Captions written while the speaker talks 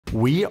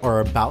We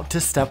are about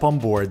to step on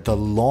board the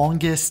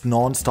longest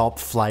non-stop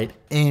flight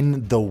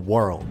in the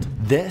world.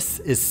 This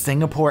is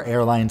Singapore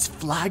Airlines'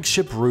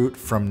 flagship route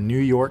from New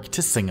York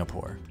to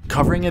Singapore,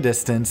 covering a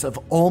distance of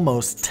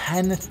almost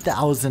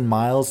 10,000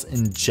 miles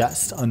in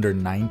just under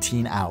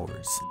 19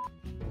 hours.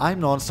 I'm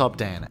Nonstop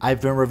Dan.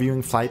 I've been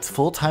reviewing flights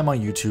full-time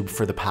on YouTube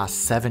for the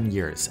past 7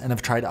 years and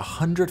have tried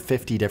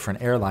 150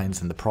 different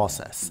airlines in the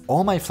process.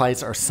 All my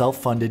flights are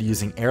self-funded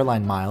using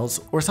airline miles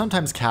or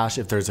sometimes cash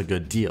if there's a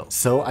good deal,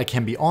 so I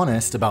can be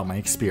honest about my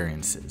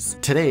experiences.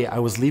 Today, I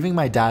was leaving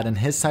my dad and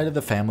his side of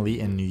the family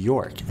in New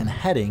York and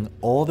heading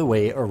all the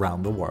way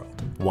around the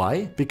world.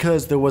 Why?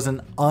 Because there was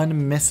an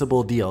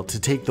unmissable deal to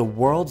take the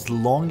world's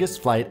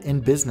longest flight in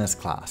business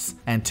class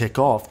and tick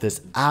off this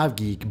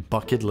AvGeek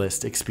bucket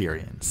list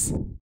experience.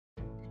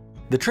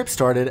 The trip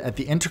started at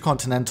the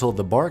Intercontinental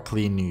The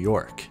Barclay in New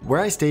York, where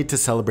I stayed to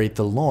celebrate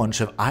the launch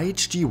of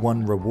IHG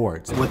One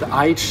Rewards. With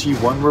IHG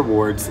One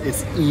Rewards,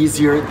 it's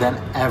easier than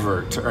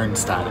ever to earn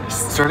status.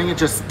 Starting at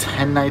just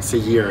 10 nights a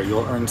year,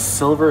 you'll earn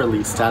Silver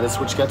Elite status,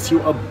 which gets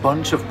you a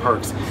bunch of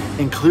perks,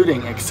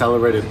 including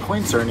accelerated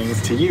points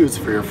earnings to use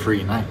for your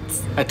free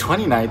nights. At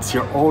 20 nights,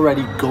 you're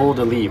already Gold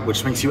Elite,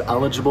 which makes you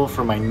eligible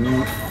for my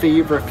new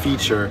favorite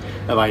feature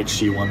of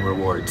IHG One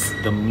Rewards,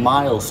 the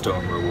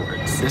Milestone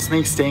Rewards. This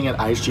makes staying at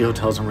IHG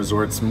hotels and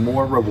resorts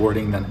more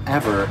rewarding than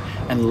ever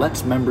and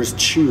lets members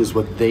choose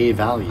what they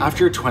value.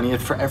 After your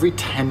 20th, for every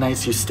 10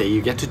 nights you stay,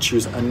 you get to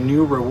choose a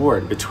new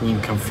reward between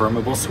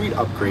confirmable suite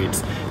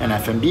upgrades, an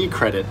F&B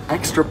credit,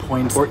 extra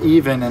points, or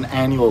even an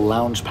annual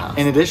lounge pass.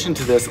 In addition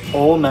to this,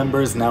 all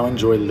members now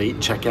enjoy late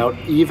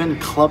checkout, even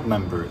club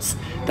members.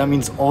 That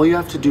means all you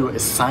have to do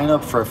is sign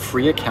up for a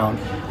free account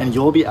and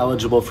you'll be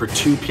eligible for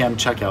 2 p.m.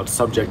 checkout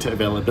subject to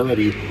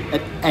availability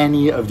at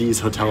any of these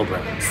hotel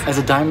brands. As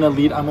a Diamond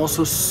Elite, I'm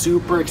also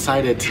super excited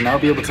to now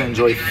be able to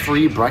enjoy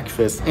free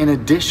breakfast in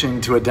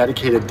addition to a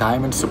dedicated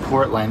Diamond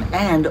support line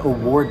and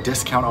award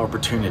discount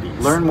opportunity.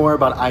 Learn more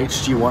about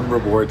IHG One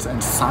Rewards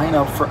and sign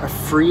up for a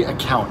free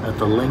account at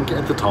the link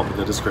at the top of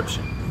the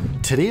description.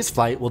 Today's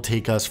flight will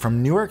take us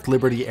from Newark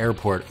Liberty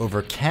Airport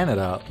over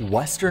Canada,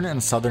 Western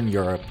and Southern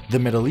Europe, the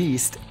Middle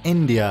East,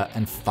 India,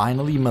 and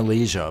finally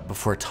Malaysia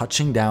before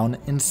touching down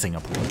in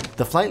Singapore.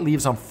 The flight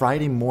leaves on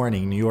Friday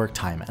morning New York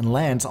time and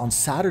lands on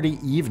Saturday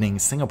evening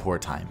Singapore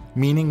time,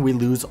 meaning we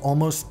lose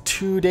almost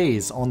 2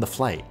 days on the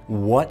flight.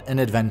 What an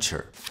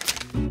adventure!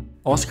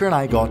 Oscar and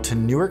I got to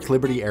Newark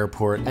Liberty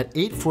Airport at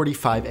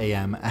 8:45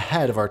 a.m.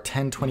 ahead of our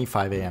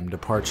 10:25 a.m.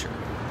 departure.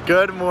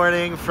 Good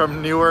morning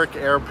from Newark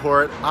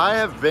Airport. I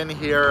have been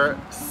here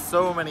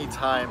so many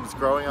times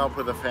growing up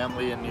with a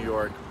family in New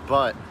York,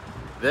 but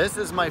this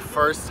is my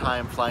first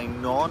time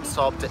flying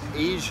non-stop to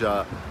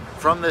Asia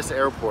from this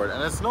airport.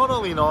 And it's not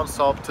only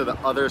non-stop to the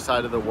other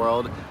side of the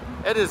world,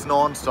 it is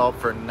non-stop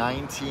for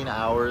 19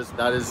 hours.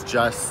 That is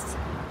just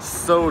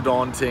so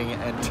daunting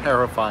and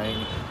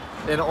terrifying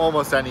in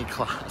almost any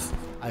class.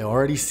 I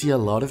already see a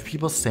lot of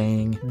people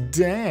saying,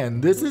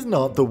 Dan, this is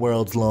not the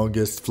world's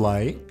longest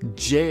flight.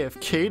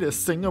 JFK to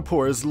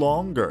Singapore is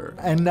longer.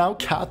 And now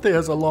Cathay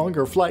has a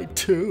longer flight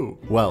too.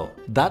 Well,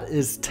 that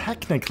is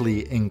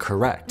technically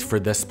incorrect for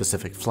this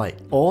specific flight.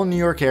 All New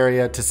York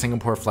area to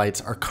Singapore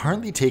flights are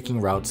currently taking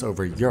routes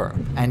over Europe.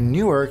 And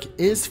Newark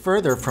is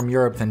further from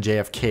Europe than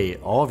JFK,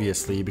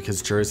 obviously,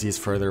 because Jersey is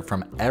further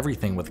from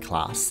everything with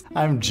class.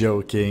 I'm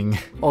joking.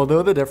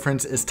 Although the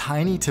difference is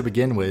tiny to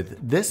begin with,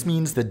 this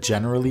means that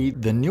generally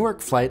the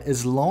Newark flight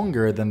is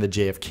longer than the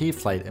JFK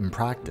flight in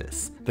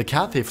practice. The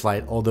Cathay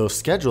flight, although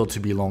scheduled to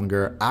be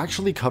longer,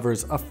 actually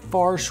covers a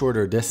far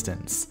shorter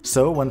distance.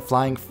 So when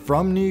flying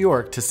from New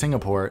York to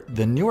Singapore,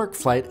 the Newark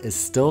flight is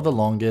still the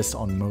longest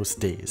on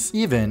most days,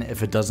 even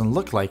if it doesn't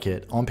look like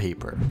it on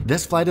paper.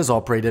 This flight is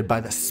operated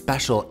by the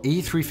special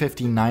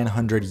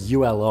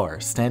A350-900ULR,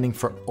 standing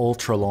for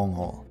ultra long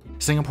haul.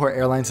 Singapore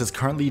Airlines is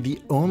currently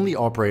the only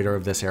operator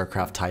of this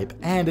aircraft type,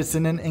 and it's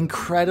in an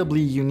incredibly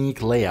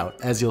unique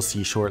layout, as you'll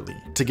see shortly.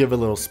 To give a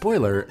little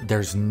spoiler,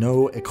 there's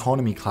no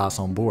economy class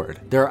on board.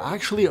 There are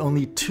actually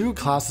only 2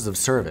 classes of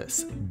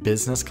service,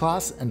 business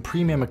class and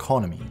premium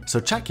economy,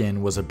 so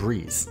check-in was a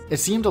breeze. It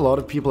seemed a lot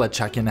of people at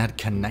check-in had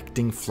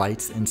connecting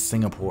flights in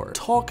Singapore.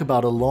 Talk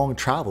about a long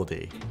travel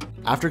day.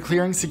 After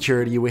clearing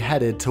security, we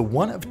headed to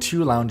one of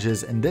 2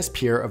 lounges in this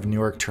pier of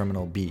Newark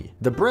Terminal B.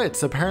 The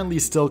Brits apparently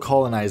still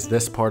colonize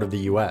this part of the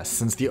US,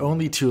 since the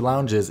only 2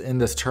 lounges in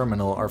this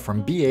terminal are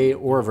from BA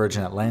or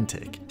Virgin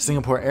Atlantic.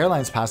 Singapore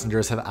Airlines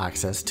passengers have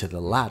access to the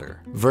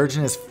latter.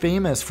 Virgin is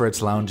famous for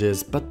its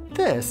lounges, but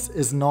this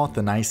is not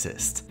the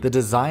nicest. The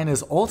design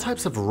is all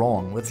types of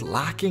wrong, with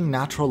lacking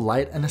natural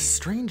light and a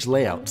strange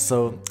layout,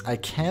 so I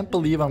can't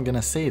believe I'm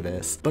gonna say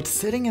this, but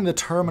sitting in the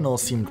terminal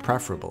seemed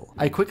preferable.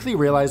 I quickly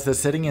realized that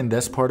sitting in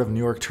this part of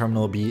Newark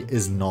Terminal B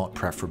is not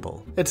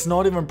preferable. It's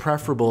not even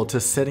preferable to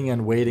sitting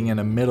and waiting in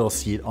a middle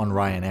seat on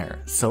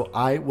Ryanair, so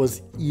I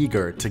was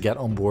eager to get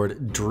on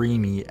board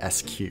Dreamy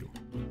SQ.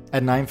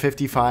 At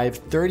 9:55,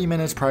 30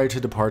 minutes prior to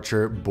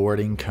departure,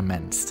 boarding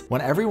commenced.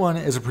 When everyone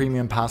is a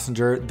premium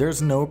passenger,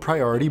 there's no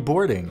priority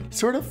boarding.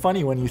 Sort of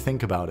funny when you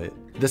think about it.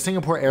 The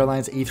Singapore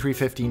Airlines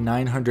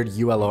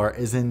A350-900ULR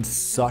is in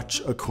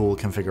such a cool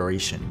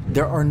configuration.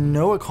 There are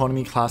no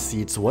economy class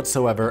seats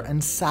whatsoever,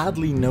 and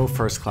sadly no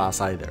first class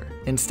either.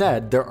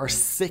 Instead, there are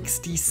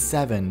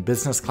 67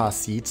 business class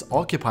seats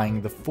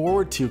occupying the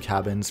forward 2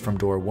 cabins from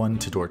door 1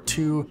 to door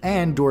 2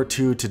 and door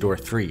 2 to door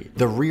 3.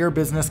 The rear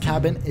business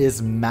cabin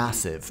is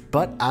massive,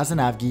 but as an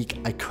av geek,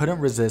 I couldn't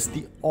resist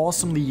the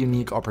awesomely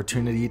unique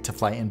opportunity to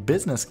fly in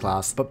business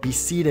class but be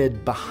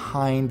seated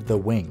behind the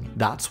wing.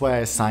 That's why I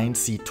assigned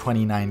seat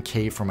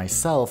 29K for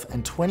myself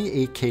and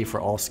 28K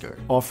for Oscar,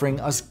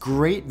 offering us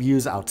great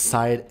views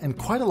outside and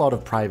quite a lot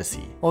of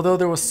privacy, although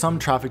there was some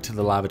traffic to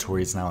the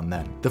lavatories now and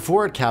then. The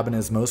forward cabin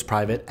is most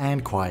private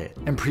and quiet.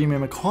 In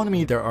premium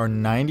economy, there are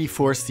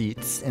 94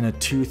 seats in a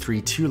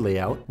 2-3-2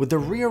 layout, with the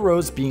rear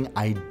rows being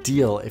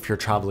ideal if you're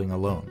traveling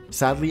alone.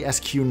 Sadly,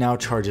 SQ now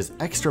charges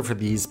extra for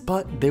these,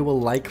 but they will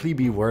likely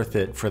be worth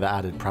it for the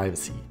added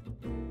privacy.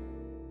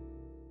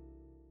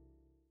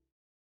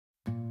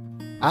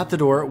 At the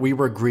door, we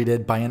were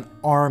greeted by an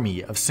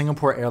army of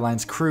Singapore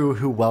Airlines crew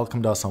who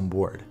welcomed us on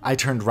board. I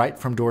turned right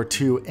from door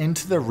 2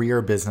 into the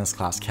rear business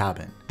class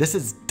cabin. This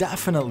is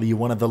definitely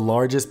one of the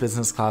largest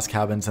business class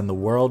cabins in the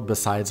world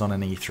besides on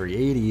an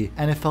A380,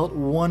 and it felt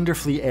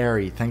wonderfully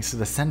airy thanks to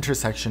the center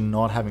section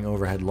not having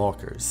overhead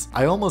lockers.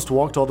 I almost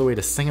walked all the way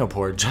to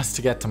Singapore just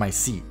to get to my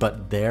seat,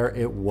 but there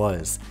it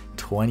was,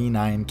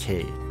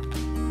 29K.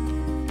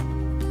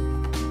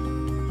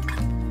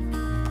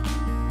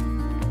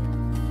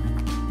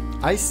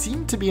 I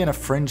seem to be in a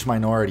fringe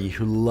minority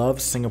who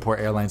loves Singapore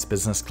Airlines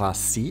business class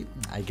seat.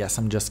 I guess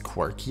I'm just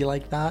quirky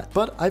like that,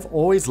 but I've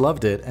always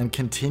loved it and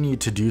continue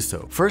to do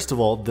so. First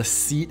of all, the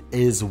seat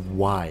is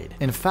wide.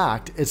 In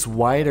fact, it's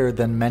wider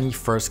than many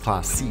first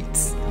class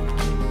seats.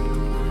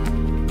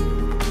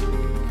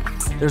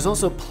 There's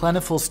also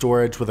plentiful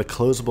storage with a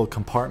closable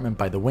compartment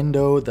by the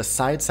window, the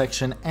side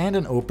section, and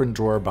an open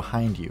drawer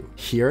behind you.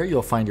 Here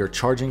you'll find your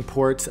charging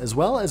ports as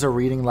well as a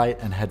reading light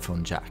and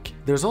headphone jack.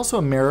 There's also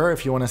a mirror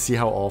if you want to see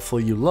how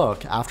awful you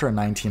look after a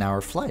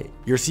 19-hour flight.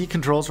 Your seat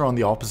controls are on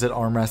the opposite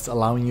armrest,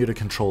 allowing you to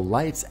control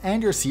lights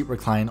and your seat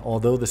recline,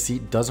 although the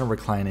seat doesn't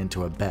recline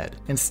into a bed.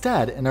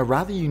 Instead, in a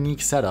rather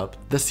unique setup,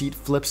 the seat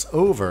flips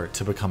over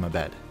to become a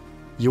bed.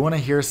 You want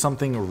to hear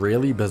something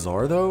really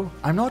bizarre though?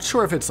 I'm not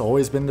sure if it's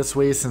always been this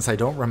way since I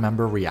don't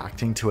remember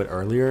reacting to it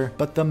earlier,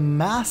 but the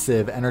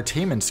massive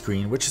entertainment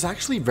screen, which is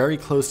actually very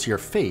close to your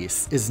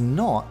face, is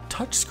not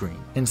touchscreen.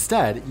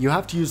 Instead, you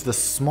have to use the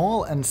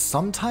small and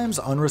sometimes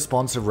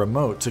unresponsive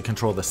remote to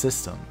control the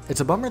system. It's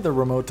a bummer the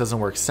remote doesn't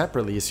work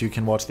separately so you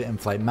can watch the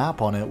in-flight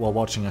map on it while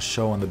watching a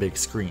show on the big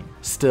screen.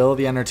 Still,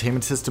 the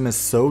entertainment system is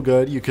so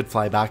good you could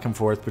fly back and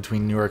forth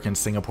between Newark and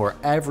Singapore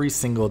every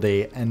single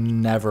day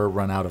and never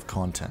run out of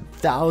content.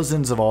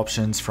 Thousands of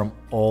options from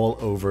all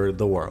over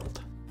the world.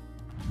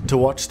 To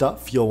watch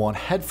stuff, you'll want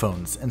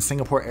headphones, and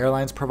Singapore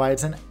Airlines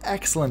provides an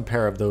excellent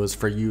pair of those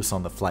for use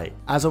on the flight.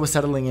 As I was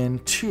settling in,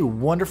 2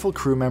 wonderful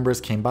crew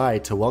members came by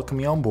to welcome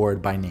me on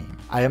board by name.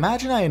 I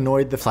imagine I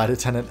annoyed the flight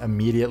attendant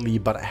immediately,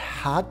 but I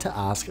had to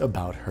ask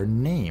about her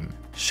name.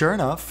 Sure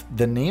enough,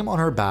 the name on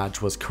her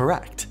badge was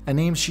correct, a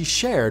name she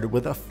shared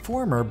with a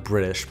former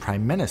British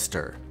Prime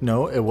Minister.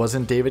 No, it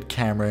wasn't David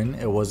Cameron,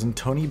 it wasn't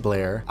Tony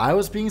Blair. I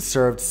was being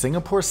served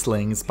Singapore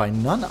slings by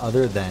none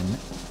other than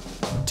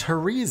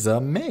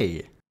Theresa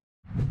May.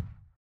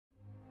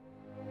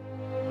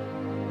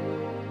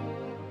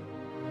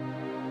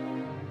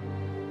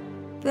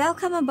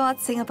 Welcome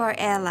aboard Singapore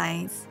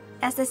Airlines.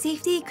 As the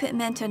safety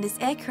equipment on this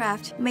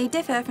aircraft may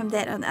differ from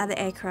that on other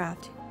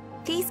aircraft,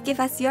 please give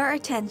us your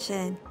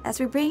attention as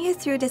we bring you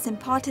through this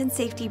important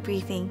safety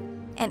briefing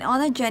and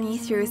on a journey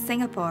through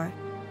Singapore.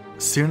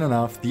 Soon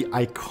enough, the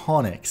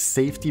iconic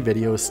safety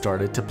video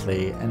started to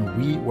play and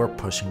we were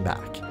pushing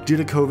back. Due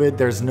to COVID,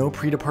 there's no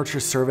pre-departure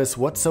service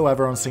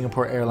whatsoever on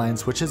Singapore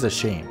Airlines, which is a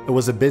shame. It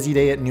was a busy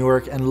day at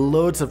Newark and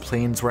loads of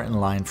planes were in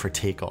line for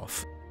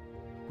takeoff.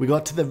 We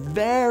got to the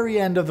very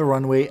end of the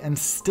runway and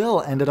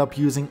still ended up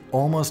using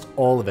almost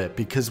all of it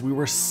because we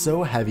were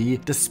so heavy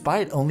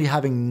despite only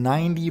having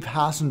 90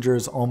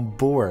 passengers on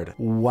board.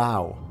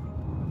 Wow.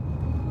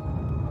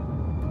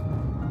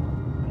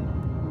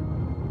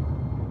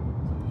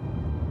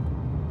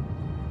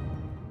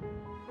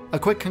 A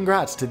quick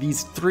congrats to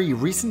these 3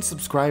 recent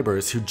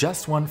subscribers who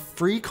just won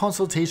free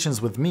consultations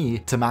with me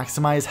to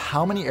maximize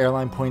how many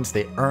airline points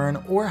they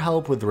earn or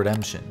help with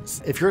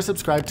redemptions. If you're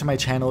subscribed to my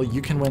channel, you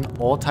can win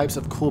all types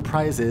of cool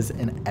prizes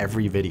in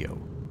every video.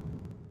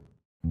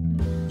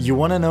 You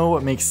want to know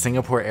what makes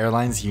Singapore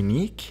Airlines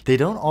unique? They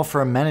don't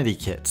offer amenity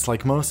kits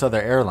like most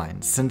other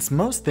airlines, since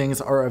most things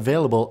are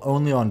available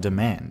only on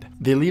demand.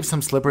 They leave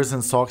some slippers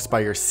and socks by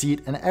your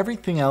seat, and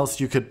everything else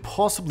you could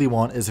possibly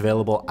want is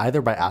available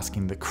either by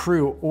asking the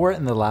crew or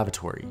in the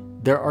lavatory.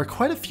 There are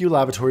quite a few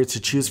lavatories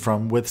to choose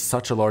from with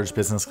such a large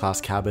business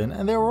class cabin,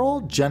 and they were all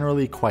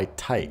generally quite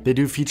tight. They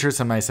do feature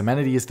some nice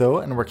amenities though,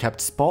 and were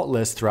kept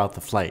spotless throughout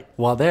the flight.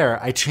 While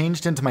there, I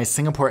changed into my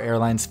Singapore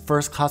Airlines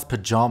first class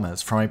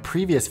pajamas from my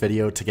previous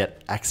video to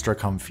get extra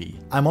comfy.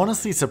 I'm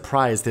honestly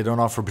surprised they don't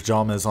offer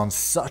pajamas on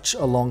such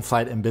a long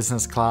flight in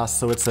business class,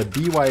 so it's a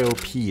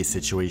BYOP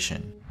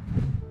situation.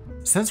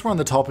 Since we're on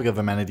the topic of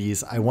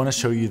amenities, I want to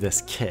show you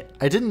this kit.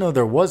 I didn't know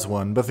there was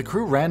one, but the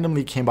crew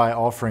randomly came by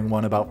offering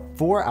one about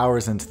 4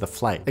 hours into the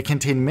flight. It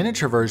contained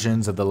miniature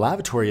versions of the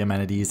lavatory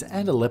amenities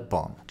and a lip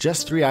balm.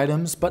 Just 3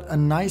 items, but a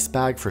nice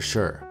bag for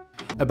sure.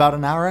 About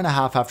an hour and a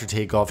half after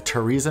takeoff,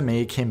 Theresa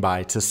May came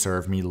by to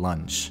serve me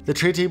lunch. The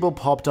tray table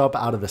popped up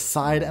out of the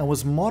side and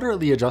was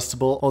moderately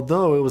adjustable,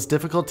 although it was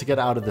difficult to get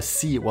out of the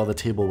seat while the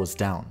table was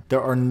down.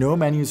 There are no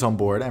menus on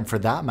board, and for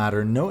that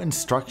matter, no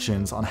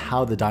instructions on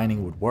how the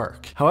dining would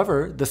work.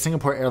 However, the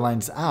Singapore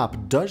Airlines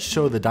app does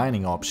show the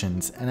dining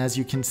options, and as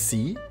you can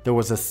see, there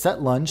was a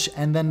set lunch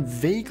and then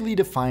vaguely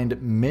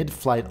defined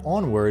mid-flight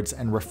onwards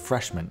and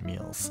refreshment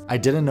meals. I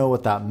didn't know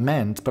what that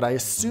meant, but I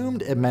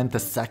assumed it meant the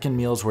second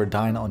meals were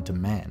dine on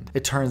demand.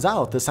 It turns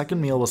out the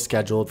second meal was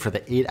scheduled for the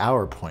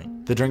 8-hour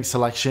point. The drink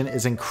selection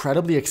is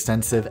incredibly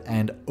extensive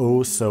and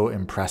oh so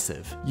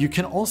impressive. You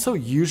can also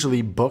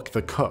usually book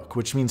the cook,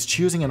 which means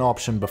choosing an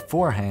option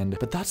beforehand,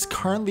 but that's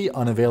currently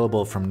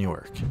unavailable from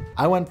Newark.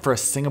 I went for a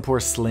Singapore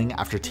sling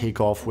after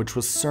takeoff, which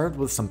was served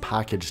with some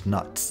packaged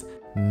nuts.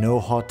 No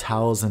hot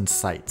towels in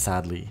sight,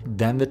 sadly.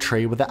 Then the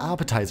tray with the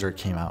appetizer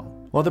came out.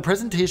 While the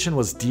presentation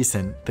was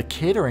decent, the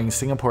catering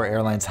Singapore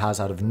Airlines has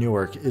out of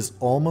Newark is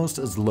almost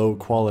as low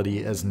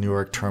quality as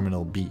Newark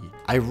Terminal B.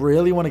 I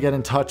really want to get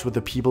in touch with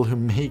the people who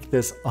make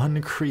this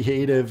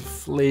uncreative,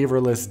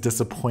 flavorless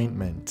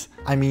disappointment.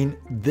 I mean,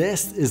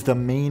 this is the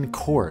main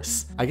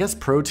course. I guess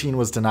Protein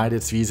was denied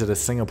its visa to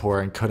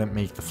Singapore and couldn't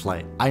make the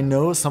flight. I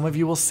know some of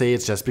you will say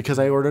it's just because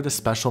I ordered a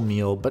special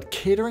meal, but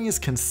catering is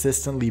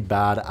consistently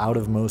bad out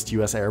of most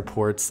US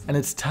airports, and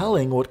it's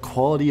telling what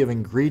quality of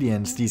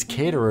ingredients these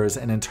caterers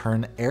and in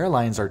turn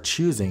airlines are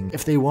choosing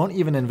if they won't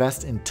even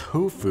invest in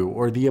tofu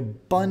or the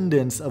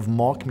abundance of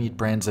mock meat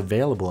brands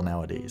available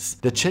nowadays.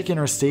 The chicken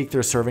or steak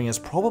they're serving is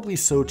probably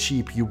so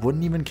cheap you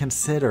wouldn't even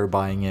consider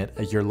buying it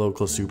at your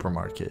local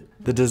supermarket.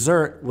 The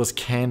dessert was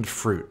canned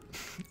fruit.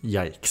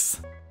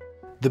 Yikes.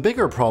 The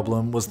bigger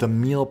problem was the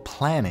meal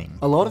planning.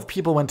 A lot of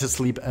people went to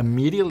sleep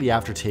immediately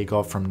after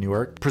takeoff from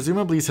Newark,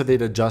 presumably so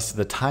they'd adjust to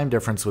the time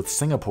difference with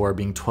Singapore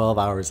being 12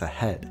 hours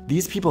ahead.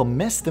 These people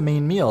missed the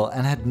main meal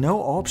and had no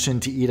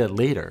option to eat it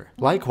later.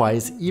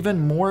 Likewise, even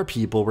more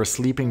people were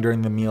sleeping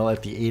during the meal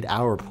at the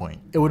 8-hour point.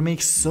 It would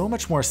make so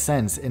much more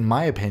sense, in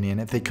my opinion,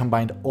 if they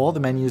combined all the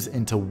menus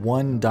into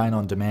one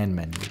dine-on-demand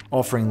menu,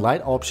 offering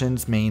light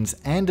options, mains,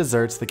 and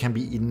desserts that can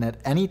be eaten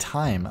at any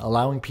time,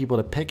 allowing people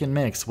to pick and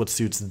mix what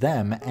suits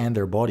them and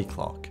their body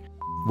clock.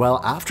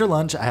 Well, after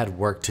lunch I had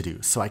work to do,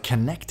 so I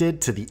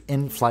connected to the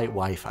in-flight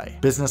Wi-Fi.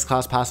 Business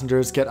class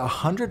passengers get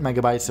 100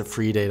 megabytes of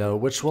free data,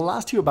 which will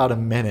last you about a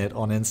minute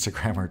on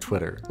Instagram or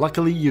Twitter.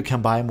 Luckily, you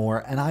can buy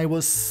more, and I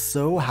was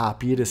so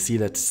happy to see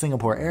that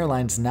Singapore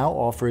Airlines now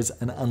offers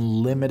an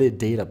unlimited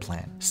data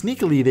plan.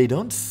 Sneakily, they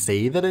don't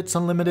say that it's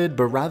unlimited,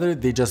 but rather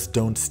they just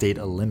don't state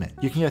a limit.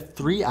 You can get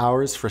 3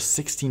 hours for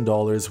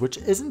 $16, which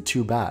isn't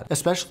too bad,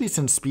 especially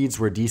since speeds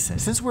were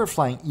decent. Since we were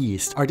flying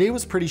east, our day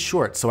was pretty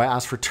short, so I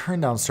asked for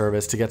turn-down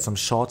service to get some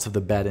shots of the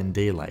bed in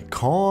daylight.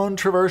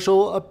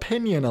 Controversial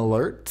opinion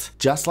alert.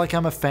 Just like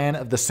I'm a fan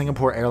of the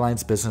Singapore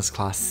Airlines business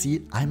class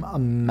seat, I'm a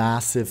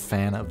massive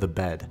fan of the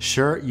bed.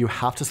 Sure, you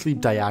have to sleep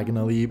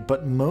diagonally,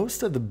 but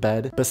most of the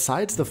bed,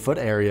 besides the foot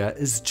area,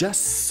 is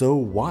just so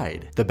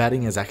wide. The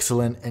bedding is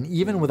excellent, and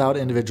even without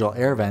individual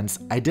air vents,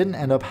 I didn't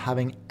end up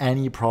having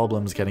any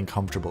problems getting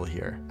comfortable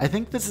here. I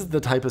think this is the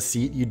type of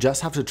seat you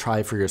just have to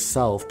try for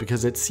yourself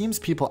because it seems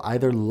people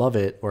either love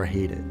it or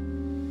hate it.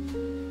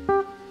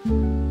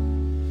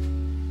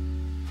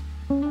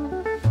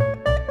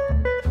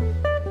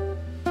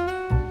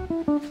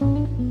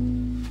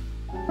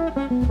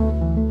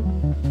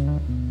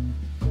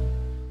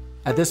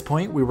 At this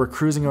point, we were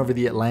cruising over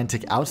the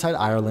Atlantic outside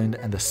Ireland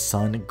and the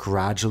sun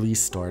gradually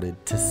started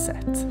to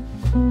set.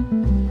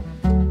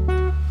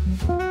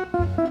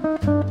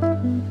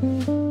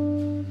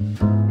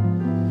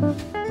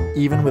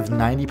 Even with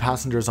 90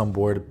 passengers on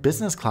board,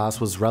 business class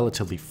was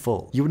relatively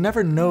full. You would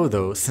never know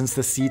though, since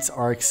the seats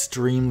are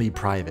extremely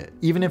private.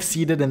 Even if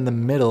seated in the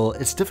middle,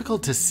 it's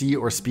difficult to see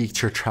or speak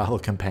to your travel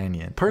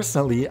companion.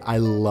 Personally, I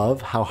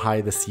love how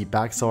high the seat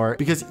backs are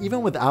because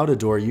even without a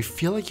door, you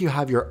feel like you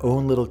have your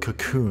own little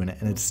cocoon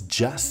and it's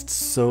just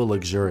so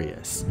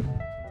luxurious.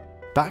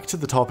 Back to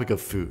the topic of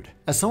food.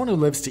 As someone who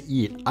lives to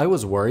eat, I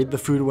was worried the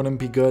food wouldn't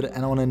be good,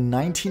 and on a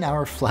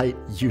 19-hour flight,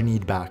 you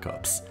need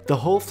backups. The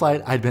whole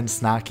flight I'd been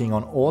snacking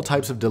on all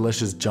types of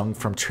delicious junk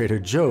from Trader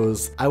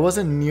Joe's. I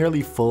wasn't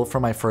nearly full for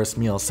my first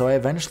meal, so I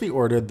eventually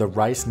ordered the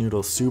rice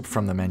noodle soup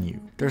from the menu.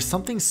 There's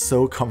something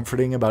so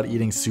comforting about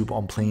eating soup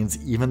on planes,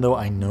 even though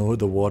I know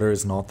the water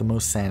is not the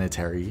most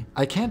sanitary.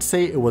 I can't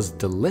say it was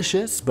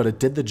delicious, but it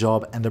did the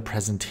job and the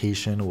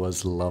presentation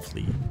was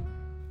lovely.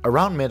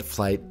 Around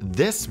mid-flight,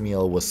 this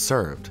meal was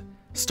served,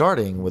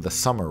 starting with a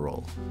summer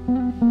roll.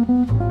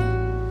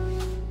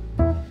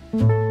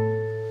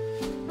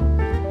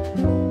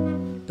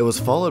 It was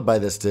followed by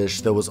this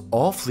dish that was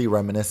awfully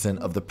reminiscent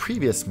of the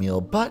previous meal,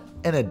 but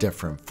in a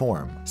different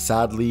form.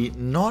 Sadly,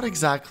 not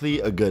exactly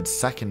a good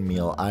second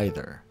meal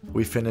either.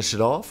 We finish it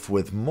off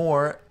with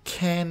more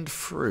canned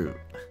fruit.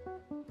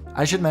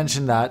 I should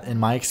mention that, in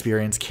my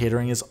experience,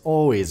 catering is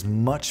always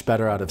much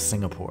better out of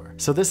Singapore.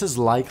 So this is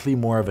likely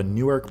more of a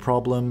Newark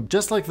problem,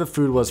 just like the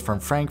food was from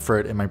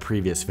Frankfurt in my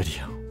previous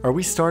video. Are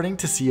we starting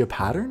to see a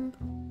pattern?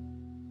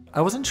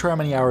 I wasn't sure how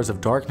many hours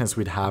of darkness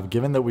we'd have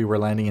given that we were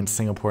landing in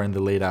Singapore in the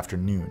late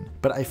afternoon,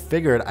 but I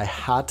figured I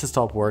had to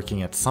stop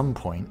working at some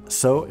point,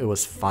 so it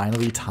was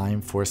finally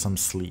time for some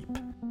sleep.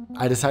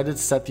 I decided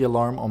to set the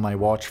alarm on my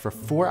watch for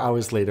 4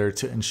 hours later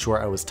to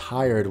ensure I was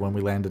tired when we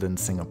landed in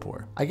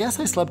Singapore. I guess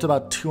I slept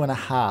about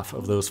 2.5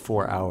 of those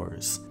 4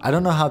 hours. I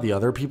don't know how the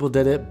other people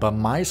did it, but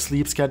my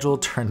sleep schedule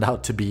turned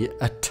out to be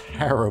a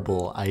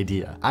terrible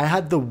idea. I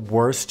had the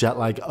worst jet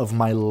lag of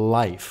my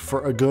life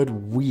for a good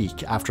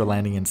week after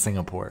landing in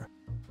Singapore.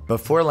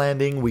 Before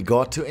landing, we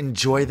got to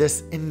enjoy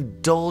this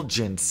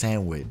indulgent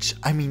sandwich.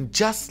 I mean,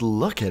 just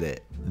look at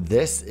it.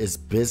 This is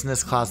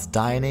business class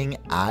dining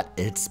at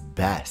its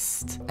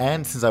best.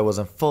 And since I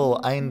wasn't full,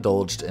 I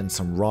indulged in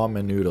some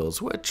ramen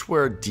noodles, which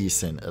were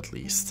decent at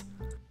least.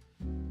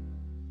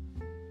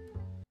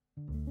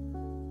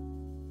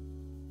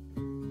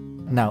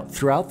 Now,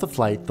 throughout the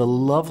flight, the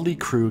lovely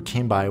crew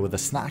came by with a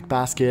snack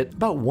basket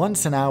about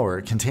once an hour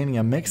containing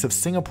a mix of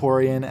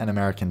Singaporean and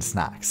American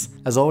snacks.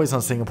 As always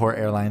on Singapore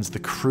Airlines, the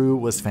crew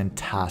was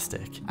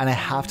fantastic, and I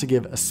have to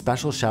give a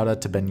special shout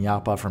out to Ben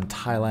Yapa from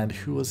Thailand,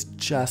 who was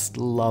just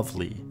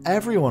lovely.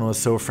 Everyone was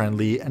so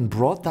friendly and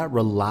brought that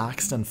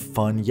relaxed and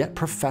fun yet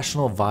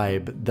professional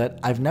vibe that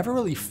I've never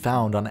really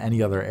found on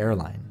any other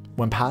airline.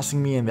 When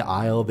passing me in the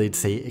aisle, they'd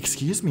say,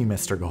 "Excuse me,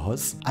 Mr.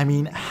 Gauze." I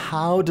mean,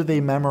 how do they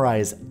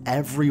memorize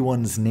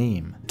everyone's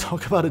name?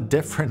 Talk about a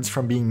difference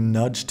from being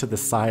nudged to the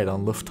side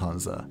on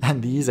Lufthansa.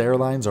 And these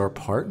airlines are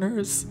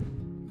partners?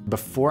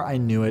 Before I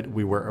knew it,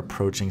 we were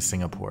approaching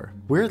Singapore.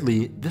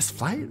 Weirdly, this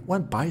flight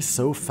went by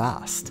so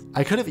fast.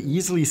 I could have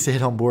easily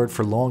stayed on board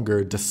for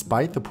longer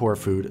despite the poor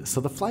food,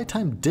 so the flight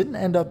time didn't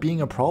end up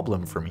being a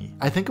problem for me.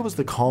 I think it was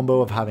the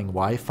combo of having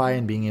Wi-Fi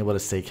and being able to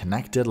stay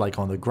connected like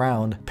on the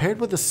ground, paired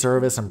with the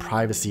service and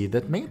privacy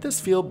that made this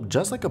feel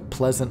just like a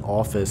pleasant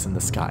office in the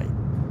sky.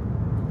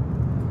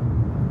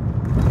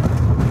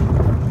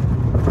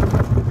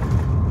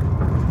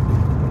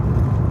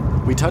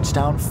 We touched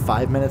down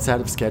 5 minutes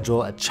out of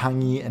schedule at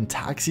Changi and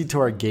taxied to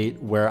our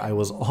gate where I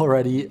was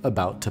already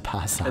about to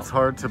pass out. It's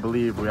hard to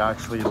believe we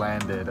actually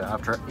landed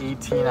after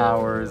 18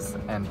 hours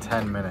and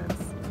 10 minutes.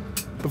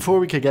 Before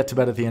we could get to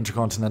bed at the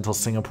Intercontinental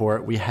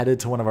Singapore, we headed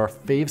to one of our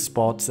fave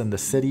spots in the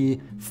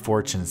city,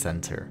 Fortune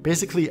Center.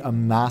 Basically a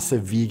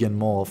massive vegan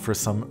mall for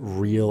some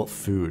real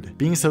food.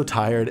 Being so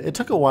tired, it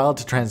took a while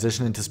to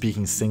transition into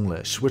speaking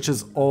Singlish, which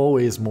is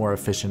always more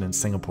efficient in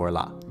Singapore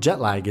lah. Jet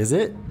lag, is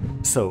it?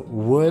 So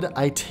would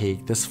I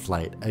take this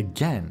flight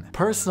again?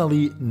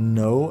 Personally,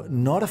 no,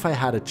 not if I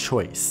had a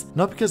choice.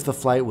 Not because the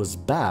flight was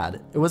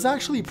bad, it was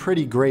actually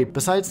pretty great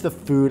besides the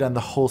food and the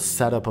whole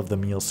setup of the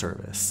meal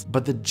service.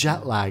 But the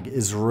jet lag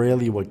is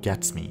really what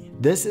gets me.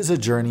 This is a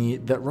journey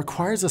that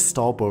requires a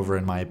stopover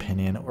in my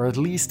opinion, or at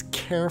least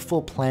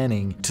careful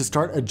planning to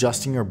start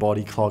adjusting your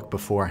body clock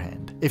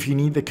beforehand. If you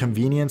need the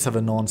convenience of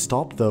a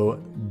non-stop though,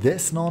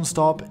 this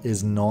non-stop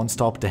is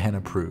Nonstop Dan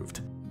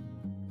approved.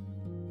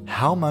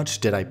 How much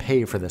did I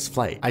pay for this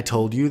flight? I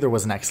told you there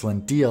was an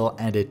excellent deal,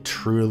 and it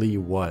truly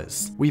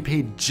was. We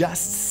paid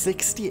just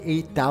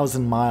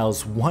 68,000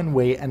 miles one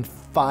way and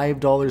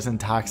 $5 in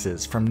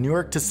taxes from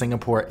Newark to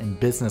Singapore in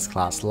business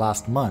class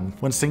last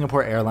month when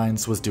Singapore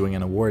Airlines was doing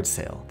an award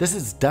sale. This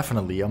is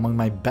definitely among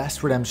my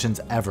best redemptions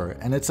ever,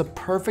 and it's a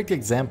perfect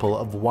example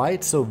of why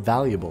it's so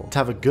valuable to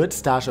have a good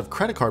stash of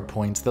credit card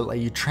points that let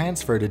you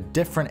transfer to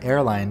different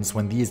airlines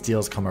when these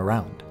deals come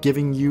around,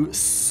 giving you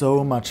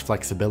so much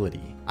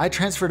flexibility. I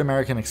transferred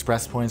American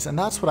Express points, and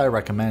that's what I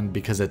recommend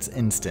because it's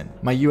instant.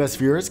 My US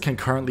viewers can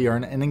currently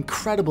earn an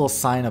incredible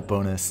sign-up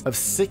bonus of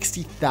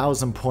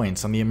 60,000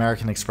 points on the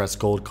American Express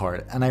Gold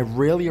Card, and I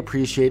really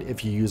appreciate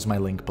if you use my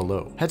link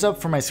below. Heads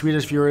up for my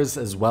Swedish viewers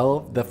as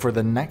well that for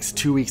the next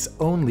 2 weeks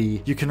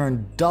only, you can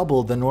earn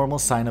double the normal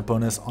sign-up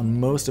bonus on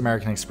most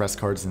American Express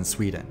cards in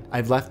Sweden.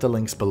 I've left the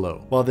links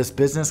below. While this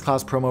business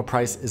class promo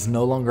price is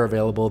no longer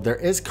available, there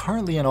is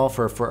currently an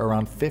offer for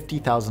around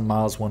 50,000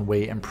 miles one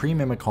way and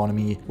premium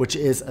economy, which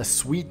is a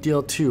sweet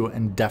deal too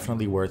and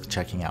definitely worth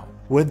checking out.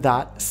 With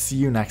that, see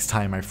you next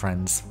time, my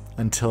friends.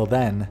 Until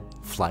then,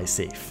 fly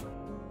safe.